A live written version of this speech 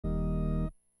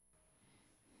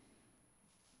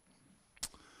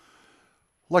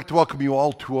I'd like to welcome you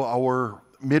all to our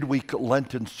midweek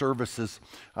Lenten services.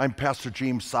 I'm Pastor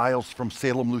James Seiltz from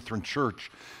Salem Lutheran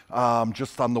Church,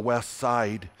 just on the west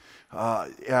side,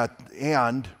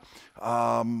 and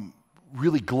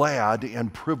really glad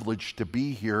and privileged to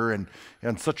be here, and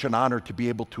such an honor to be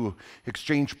able to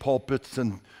exchange pulpits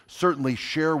and certainly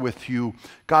share with you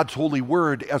God's holy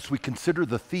word as we consider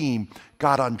the theme,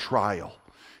 God on Trial.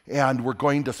 And we're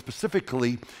going to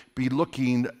specifically be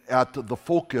looking at the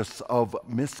focus of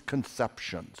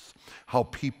misconceptions, how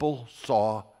people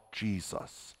saw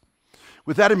Jesus.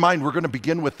 With that in mind, we're going to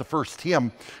begin with the first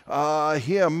hymn,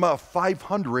 hymn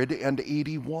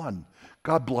 581.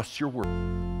 God bless your word.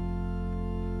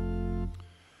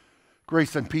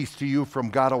 Grace and peace to you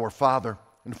from God our Father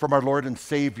and from our Lord and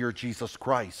Savior Jesus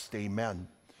Christ. Amen.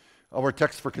 Our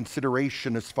text for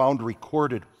consideration is found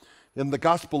recorded in the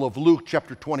Gospel of Luke,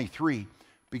 chapter 23,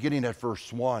 beginning at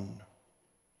verse 1.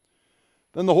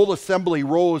 Then the whole assembly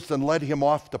rose and led him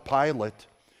off to Pilate,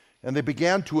 and they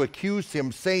began to accuse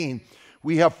him, saying,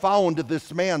 "We have found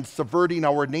this man subverting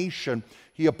our nation.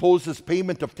 He opposes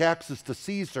payment of taxes to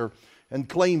Caesar and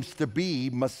claims to be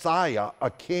Messiah, a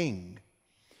king."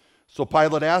 So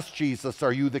Pilate asked Jesus,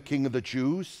 "Are you the king of the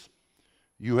Jews?"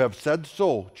 "You have said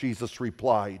so," Jesus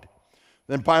replied.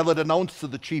 Then Pilate announced to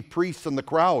the chief priests and the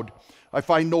crowd, "I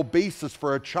find no basis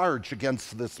for a charge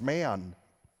against this man."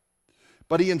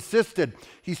 But he insisted.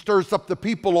 He stirs up the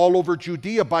people all over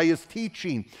Judea by his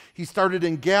teaching. He started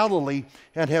in Galilee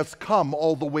and has come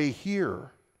all the way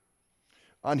here.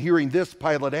 On hearing this,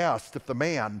 Pilate asked if the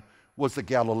man was a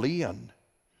Galilean.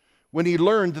 When he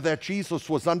learned that Jesus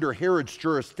was under Herod's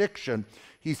jurisdiction,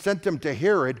 he sent him to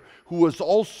Herod, who was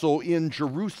also in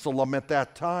Jerusalem at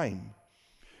that time.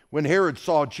 When Herod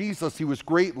saw Jesus, he was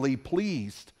greatly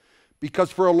pleased,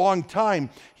 because for a long time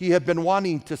he had been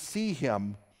wanting to see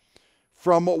him.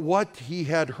 From what he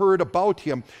had heard about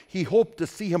him, he hoped to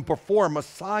see him perform a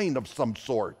sign of some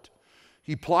sort.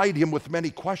 He plied him with many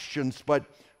questions, but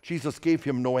Jesus gave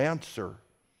him no answer.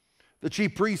 The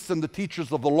chief priests and the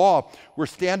teachers of the law were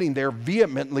standing there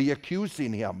vehemently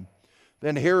accusing him.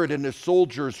 Then Herod and his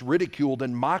soldiers ridiculed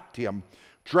and mocked him.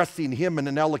 Dressing him in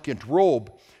an elegant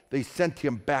robe, they sent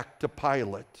him back to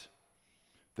Pilate.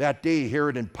 That day,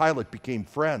 Herod and Pilate became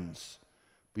friends.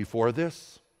 Before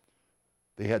this,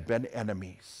 they had been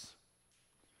enemies.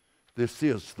 This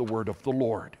is the word of the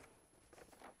Lord.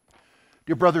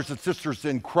 Dear brothers and sisters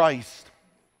in Christ,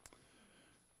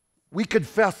 we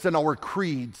confess in our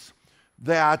creeds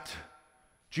that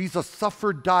Jesus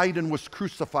suffered, died, and was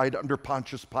crucified under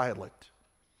Pontius Pilate.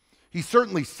 He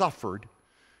certainly suffered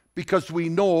because we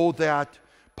know that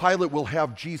Pilate will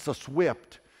have Jesus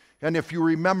whipped. And if you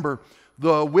remember,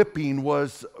 the whipping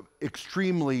was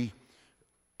extremely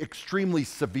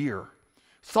severe.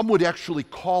 Some would actually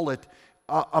call it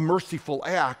a merciful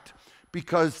act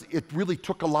because it really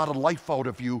took a lot of life out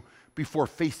of you before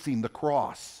facing the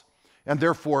cross. And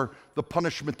therefore, the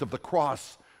punishment of the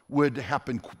cross would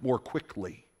happen more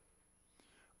quickly.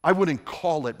 I wouldn't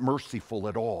call it merciful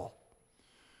at all.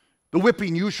 The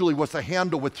whipping usually was a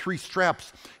handle with 3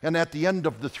 straps, and at the end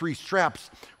of the 3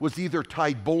 straps was either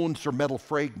tied bones or metal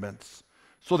fragments,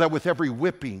 so that with every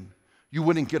whipping, you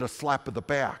wouldn't get a slap of the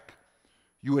back.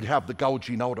 You would have the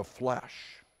gouging out of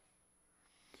flesh.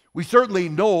 We certainly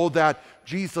know that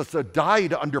Jesus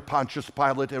died under Pontius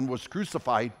Pilate and was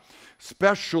crucified,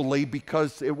 especially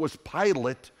because it was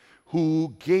Pilate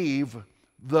who gave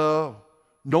the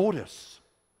notice.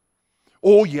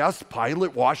 Oh yes,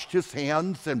 Pilate washed his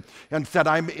hands and said,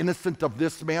 "I'm innocent of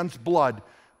this man's blood,"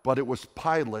 but it was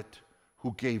Pilate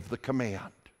who gave the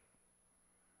command.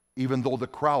 Even though the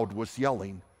crowd was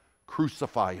yelling,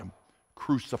 "Crucify him,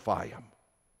 crucify him."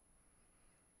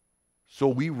 So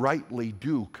we rightly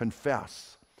do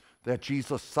confess that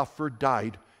Jesus suffered,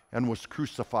 died, and was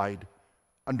crucified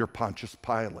under Pontius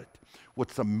Pilate.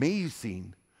 What's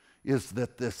amazing is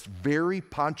that this very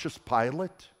Pontius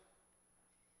Pilate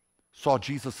saw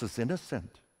Jesus as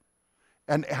innocent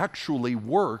and actually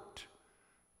worked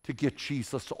to get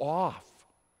Jesus off,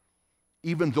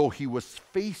 even though he was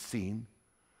facing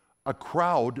a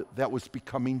crowd that was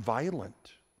becoming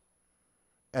violent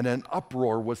and an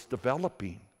uproar was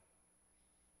developing.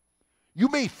 You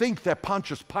may think that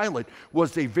Pontius Pilate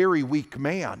was a very weak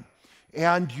man,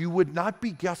 and you would not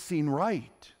be guessing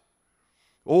right.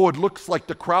 Oh, it looks like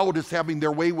the crowd is having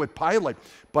their way with Pilate,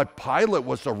 but Pilate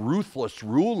was a ruthless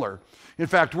ruler. In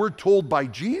fact, we're told by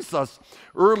Jesus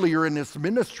earlier in his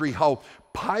ministry how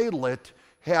Pilate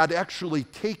had actually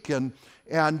taken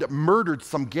and murdered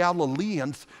some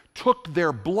Galileans, took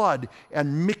their blood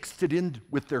and mixed it in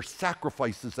with their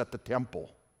sacrifices at the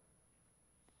temple.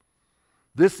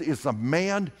 This is a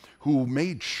man who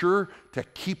made sure to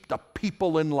keep the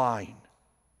people in line.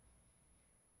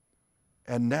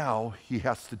 And now he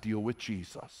has to deal with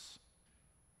Jesus.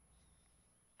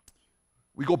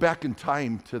 We go back in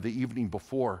time to the evening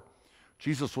before.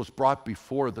 Jesus was brought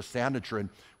before the Sanhedrin,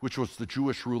 which was the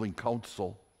Jewish ruling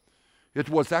council. It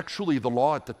was actually the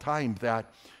law at the time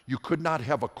that you could not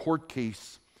have a court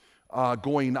case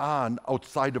going on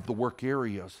outside of the work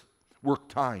areas, work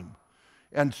time.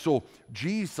 And so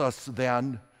Jesus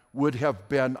then would have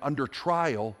been under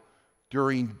trial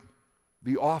during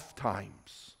the off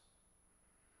times.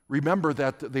 Remember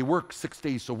that they work 6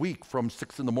 days a week from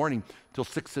 6 in the morning till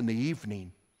 6 in the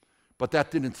evening. But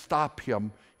that didn't stop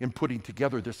him in putting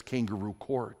together this kangaroo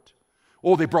court.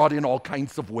 Oh, they brought in all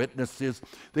kinds of witnesses.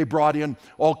 They brought in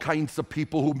all kinds of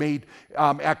people who made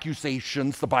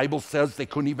accusations. The Bible says they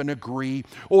couldn't even agree.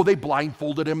 Oh, they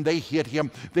blindfolded him. They hit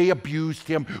him. They abused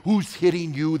him. Who's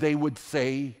hitting you, they would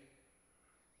say.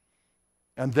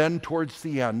 And then towards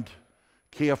the end,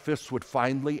 Caiaphas would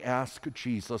finally ask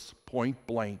Jesus point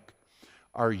blank,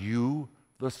 "Are you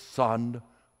the Son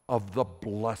of the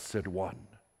Blessed One?"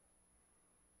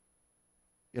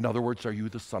 In other words, are you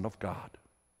the Son of God?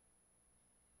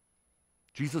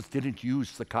 Jesus didn't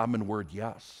use the common word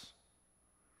yes.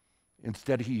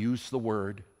 Instead, he used the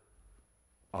word,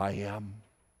 I am.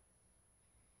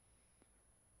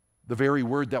 The very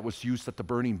word that was used at the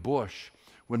burning bush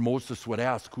when Moses would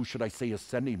ask, who should I say is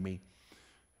sending me?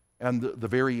 And the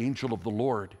very angel of the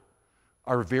Lord,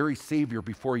 our very Savior,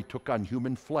 before he took on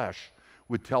human flesh,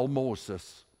 would tell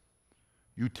Moses,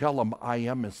 you tell him I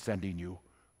am is sending you.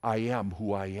 I am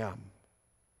who I am.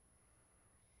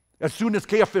 As soon as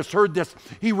Caiaphas heard this,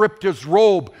 he ripped his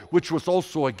robe, which was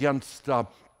also against the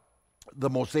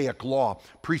Mosaic law.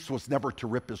 Priest was never to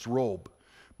rip his robe.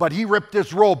 But he ripped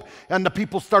his robe, and the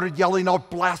people started yelling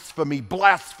out, blasphemy,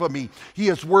 blasphemy. He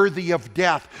is worthy of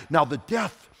death. Now, the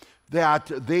death that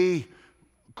they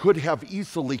could have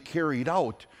easily carried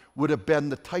out would have been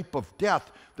the type of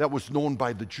death that was known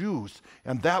by the Jews,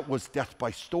 and that was death by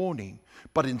stoning.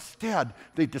 But instead,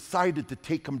 they decided to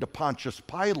take him to Pontius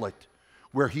Pilate,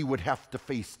 where he would have to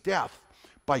face death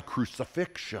by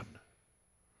crucifixion.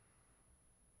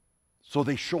 So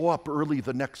they show up early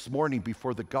the next morning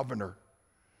before the governor.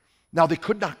 Now, they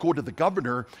could not go to the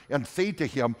governor and say to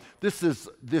him, this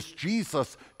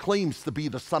Jesus claims to be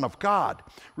the Son of God.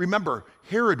 Remember,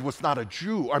 Herod was not a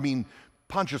Jew.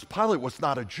 Pontius Pilate was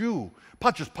not a Jew.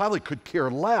 Pontius Pilate could care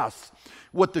less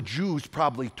what the Jews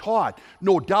probably taught.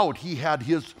 No doubt he had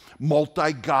his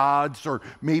multi-gods or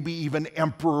maybe even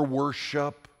emperor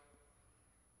worship.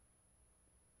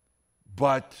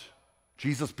 But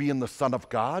Jesus being the Son of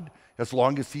God, as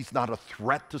long as he's not a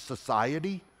threat to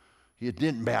society, it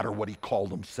didn't matter what he called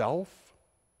himself.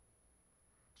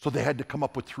 So they had to come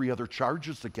up with 3 other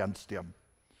charges against him.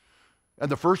 And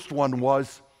the first one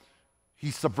was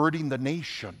he's subverting the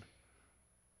nation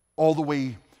all the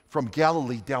way from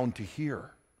Galilee down to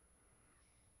here.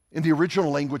 In the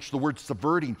original language, the word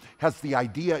subverting has the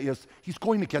idea is he's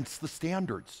going against the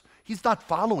standards. He's not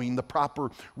following the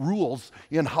proper rules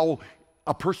in how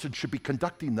a person should be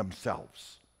conducting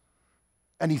themselves.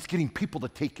 And he's getting people to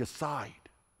take his side.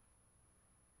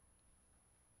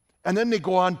 And then they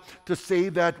go on to say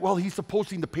that, well, he's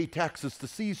supposing to pay taxes to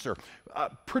Caesar.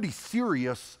 Pretty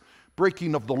serious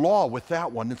breaking of the law with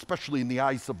that one, especially in the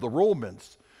eyes of the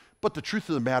Romans. But the truth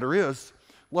of the matter is,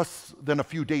 less than a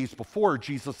few days before,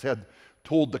 Jesus had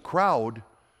told the crowd,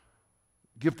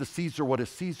 give to Caesar what is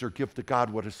Caesar, give to God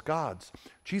what is God's.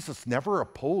 Jesus never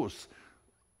opposed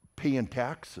paying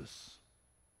taxes.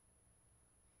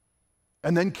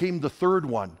 And then came the third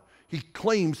one. He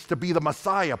claims to be the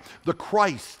Messiah, the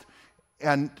Christ,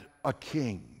 and a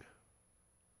king.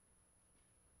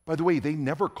 By the way, they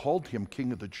never called him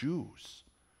King of the Jews.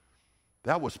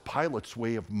 That was Pilate's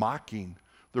way of mocking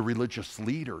the religious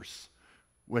leaders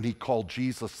when he called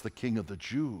Jesus the King of the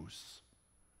Jews.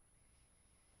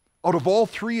 Out of all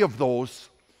 3 of those,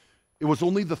 it was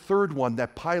only the third one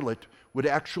that Pilate would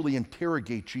actually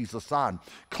interrogate Jesus on.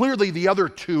 Clearly, the other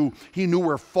 2 he knew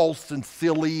were false and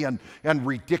silly and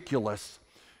ridiculous.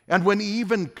 And when he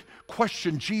even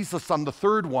questioned Jesus on the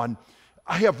third one,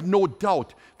 I have no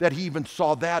doubt that he even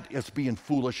saw that as being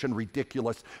foolish and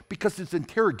ridiculous because his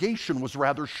interrogation was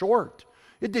rather short.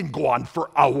 It didn't go on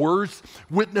for hours.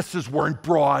 Witnesses weren't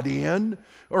brought in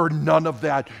or none of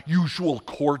that usual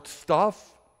court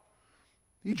stuff.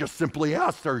 He just simply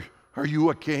asked, are you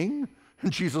a king?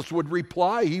 And Jesus would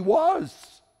reply, he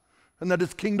was, and that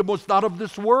his kingdom was not of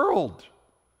this world.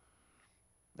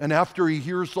 And after he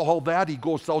hears all that, he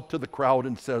goes out to the crowd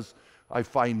and says, I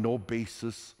find no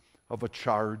basis of a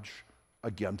charge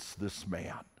against this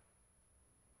man.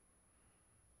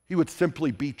 He would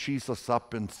simply beat Jesus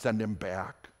up and send him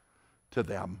back to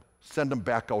them, send him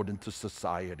back out into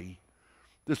society.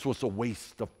 This was a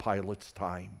waste of Pilate's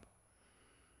time.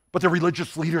 But the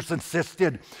religious leaders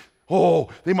insisted,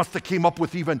 they must have came up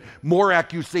with even more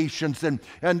accusations, and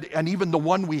even the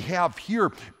one we have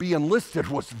here being listed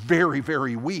was very,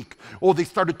 very weak. They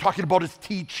started talking about his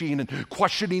teaching and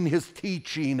questioning his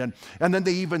teaching, and then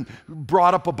they even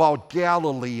brought up about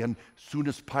Galilee, and as soon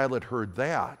as Pilate heard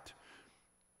that,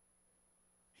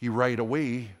 he right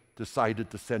away decided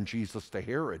to send Jesus to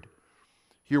Herod.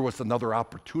 Here was another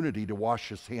opportunity to wash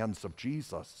his hands of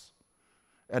Jesus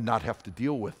and not have to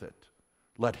deal with it.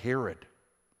 Let Herod.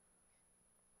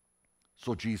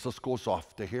 So Jesus goes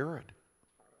off to Herod.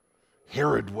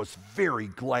 Herod was very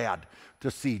glad to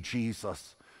see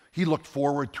Jesus. He looked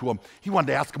forward to him. He wanted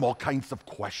to ask him all kinds of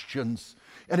questions.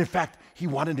 And in fact, he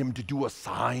wanted him to do a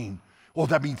sign.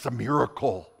 That means a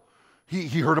miracle.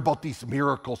 He heard about these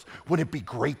miracles. Wouldn't it be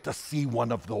great to see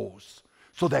one of those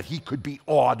so that he could be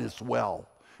awed as well?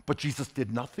 But Jesus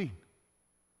did nothing.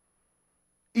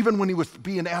 Even when he was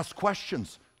being asked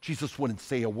questions, Jesus wouldn't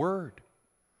say a word.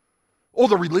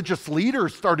 The religious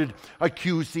leaders started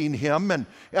accusing him,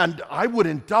 and I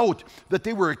wouldn't doubt that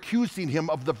they were accusing him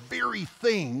of the very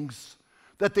things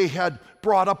that they had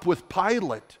brought up with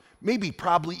Pilate,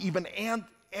 probably even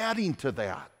adding to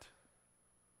that.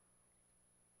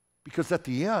 Because at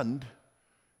the end,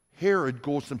 Herod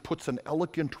goes and puts an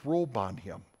elegant robe on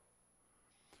him.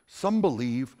 Some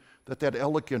believe that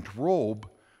elegant robe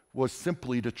was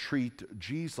simply to treat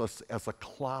Jesus as a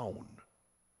clown.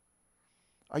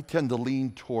 I tend to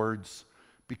lean towards,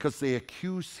 because they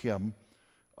accuse him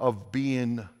of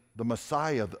being the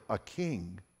Messiah, a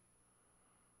king,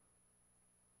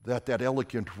 that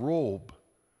elegant robe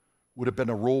would have been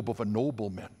a robe of a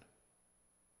nobleman,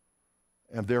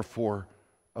 and therefore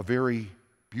a very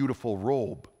beautiful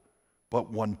robe,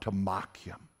 but one to mock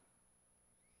him.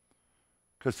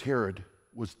 Because Herod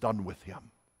was done with him.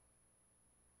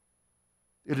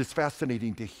 It is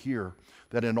fascinating to hear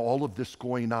that in all of this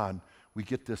going on, we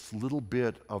get this little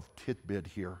bit of tidbit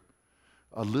here,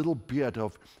 a little bit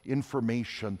of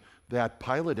information that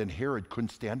Pilate and Herod couldn't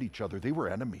stand each other. They were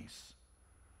enemies.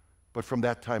 But from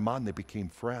that time on, they became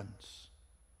friends.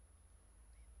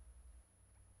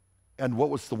 And what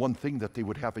was the one thing that they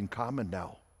would have in common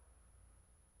now?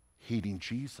 Hating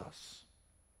Jesus.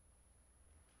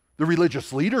 The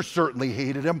religious leaders certainly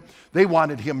hated him. They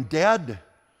wanted him dead.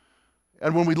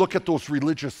 And when we look at those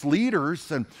religious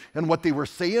leaders and what they were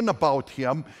saying about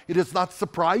him, it is not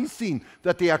surprising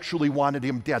that they actually wanted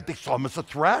him dead. They saw him as a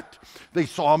threat. They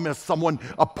saw him as someone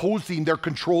opposing their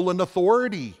control and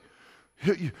authority.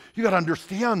 You got to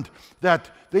understand that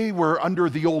they were under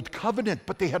the old covenant,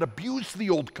 but they had abused the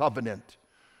old covenant.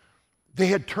 They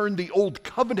had turned the old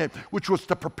covenant, which was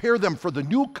to prepare them for the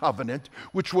new covenant,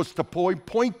 which was to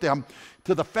point them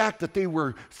to the fact that they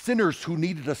were sinners who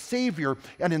needed a Savior,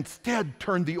 and instead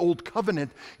turned the old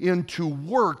covenant into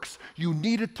works you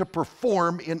needed to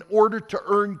perform in order to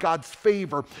earn God's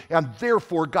favor, and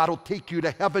therefore God will take you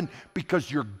to heaven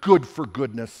because you're good for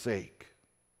goodness sake.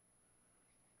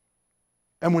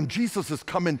 And when Jesus is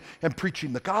coming and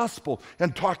preaching the gospel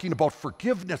and talking about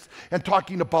forgiveness and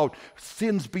talking about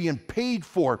sins being paid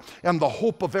for and the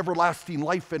hope of everlasting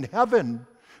life in heaven,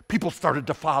 people started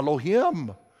to follow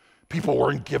him. People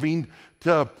weren't giving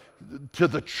to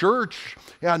the church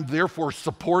and therefore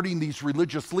supporting these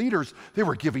religious leaders. They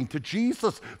were giving to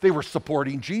Jesus. They were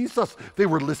supporting Jesus. They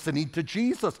were listening to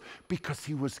Jesus because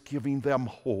he was giving them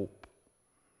hope,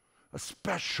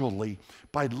 especially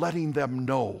by letting them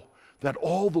know that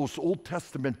all those Old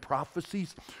Testament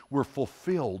prophecies were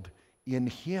fulfilled in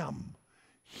him.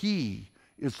 He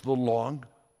is the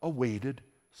long-awaited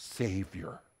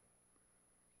Savior.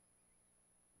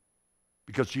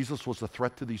 Because Jesus was a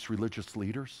threat to these religious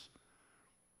leaders,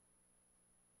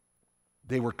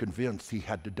 they were convinced he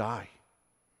had to die.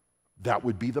 That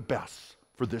would be the best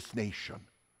for this nation.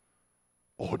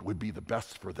 It would be the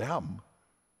best for them.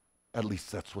 At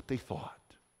least that's what they thought.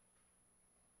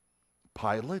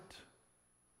 Pilate,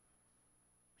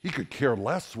 he could care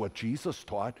less what Jesus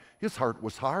taught. His heart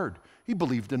was hard. He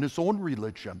believed in his own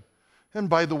religion. And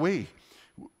by the way,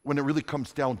 when it really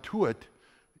comes down to it,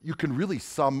 you can really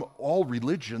sum all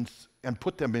religions and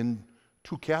put them in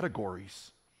two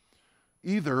categories.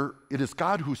 Either it is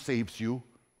God who saves you,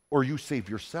 or you save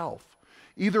yourself.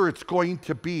 Either it's going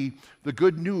to be the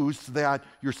good news that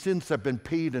your sins have been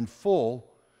paid in full,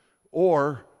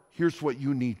 or here's what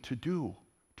you need to do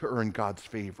to earn God's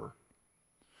favor.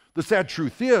 The sad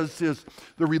truth is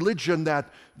the religion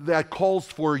that calls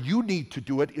for you need to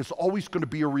do it is always going to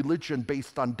be a religion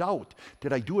based on doubt.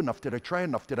 Did I do enough? Did I try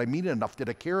enough? Did I mean enough? Did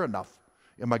I care enough?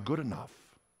 Am I good enough?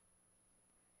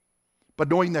 But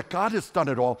knowing that God has done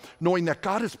it all, knowing that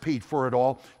God has paid for it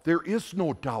all, there is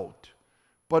no doubt,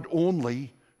 but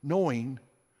only knowing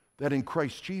that in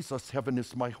Christ Jesus, heaven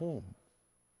is my home.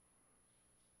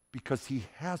 Because he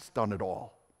has done it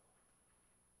all.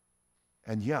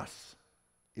 And yes,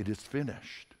 it is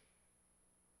finished.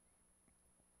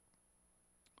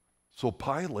 So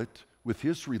Pilate, with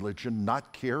his religion,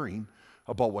 not caring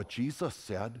about what Jesus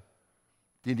said,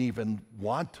 didn't even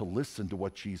want to listen to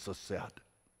what Jesus said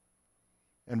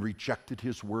and rejected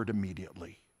his word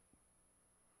immediately.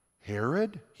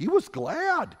 Herod, he was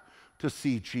glad to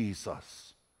see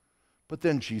Jesus. But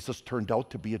then Jesus turned out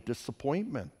to be a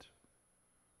disappointment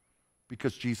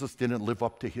because Jesus didn't live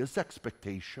up to his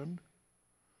expectation.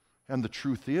 And the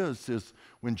truth is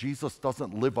when Jesus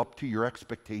doesn't live up to your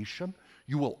expectation,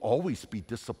 you will always be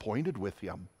disappointed with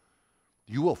him.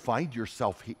 You will find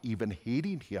yourself even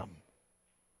hating him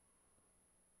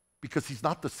because he's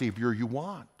not the Savior you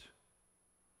want.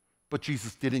 But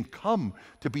Jesus didn't come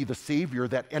to be the Savior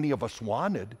that any of us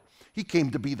wanted. He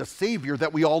came to be the Savior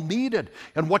that we all needed.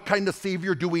 And what kind of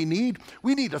Savior do we need?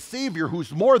 We need a Savior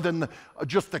who's more than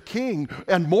just a king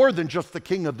and more than just the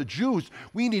King of the Jews.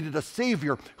 We needed a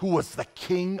Savior who was the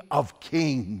King of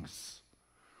Kings.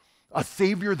 A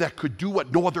Savior that could do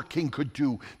what no other king could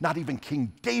do. Not even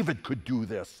King David could do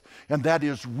this. And that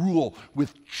is rule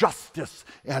with justice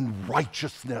and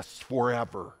righteousness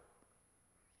forever.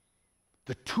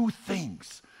 The two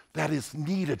things that is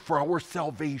needed for our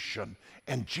salvation,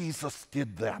 and Jesus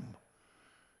did them.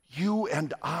 You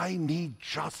and I need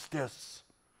justice.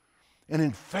 And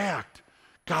in fact,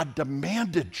 God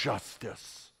demanded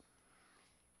justice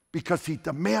because he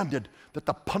demanded that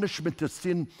the punishment to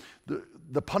sin,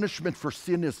 the punishment for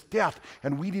sin is death,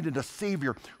 and we needed a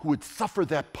Savior who would suffer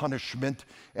that punishment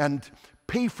and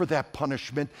pay for that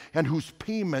punishment, and whose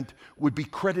payment would be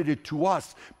credited to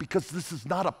us, because this is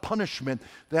not a punishment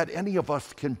that any of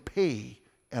us can pay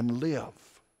and live.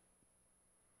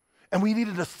 And we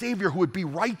needed a Savior who would be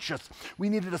righteous. We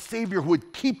needed a Savior who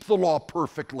would keep the law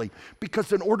perfectly,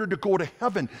 because in order to go to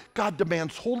heaven, God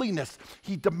demands holiness.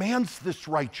 He demands this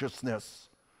righteousness.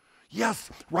 Yes,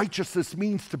 righteousness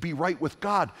means to be right with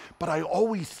God, but I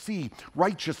always see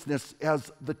righteousness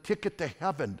as the ticket to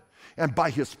heaven. And by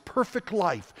his perfect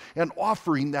life and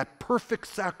offering that perfect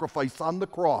sacrifice on the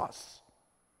cross,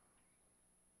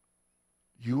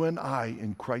 you and I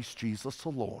in Christ Jesus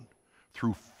alone,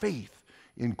 through faith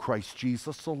in Christ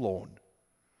Jesus alone,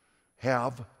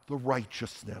 have the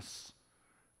righteousness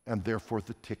and therefore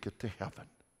the ticket to heaven.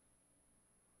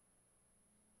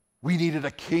 We needed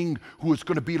a king who was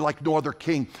going to be like no other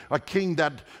king, a king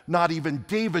that not even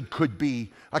David could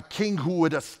be, a king who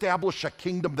would establish a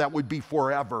kingdom that would be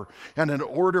forever. And in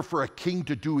order for a king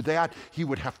to do that, he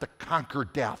would have to conquer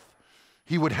death.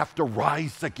 He would have to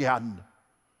rise again.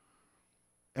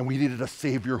 And we needed a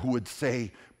Savior who would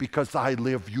say, because I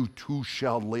live, you too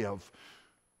shall live.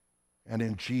 And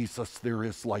in Jesus, there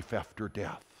is life after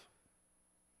death.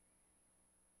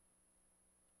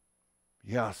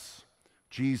 Yes.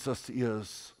 Jesus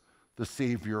is the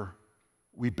Savior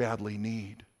we badly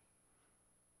need.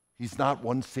 He's not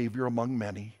one Savior among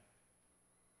many.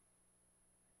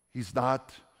 He's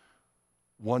not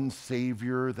one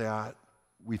Savior that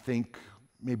we think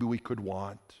maybe we could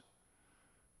want.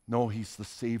 No, he's the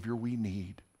Savior we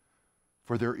need,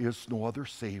 for there is no other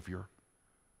Savior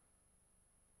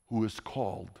who is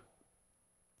called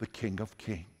the King of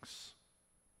Kings.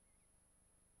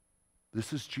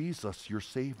 This is Jesus, your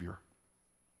Savior.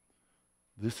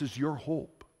 This is your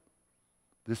hope.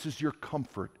 This is your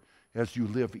comfort as you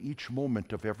live each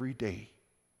moment of every day,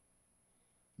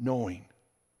 knowing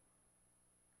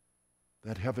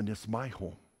that heaven is my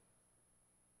home.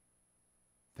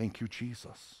 Thank you,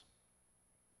 Jesus.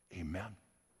 Amen.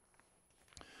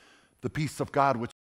 The peace of God, which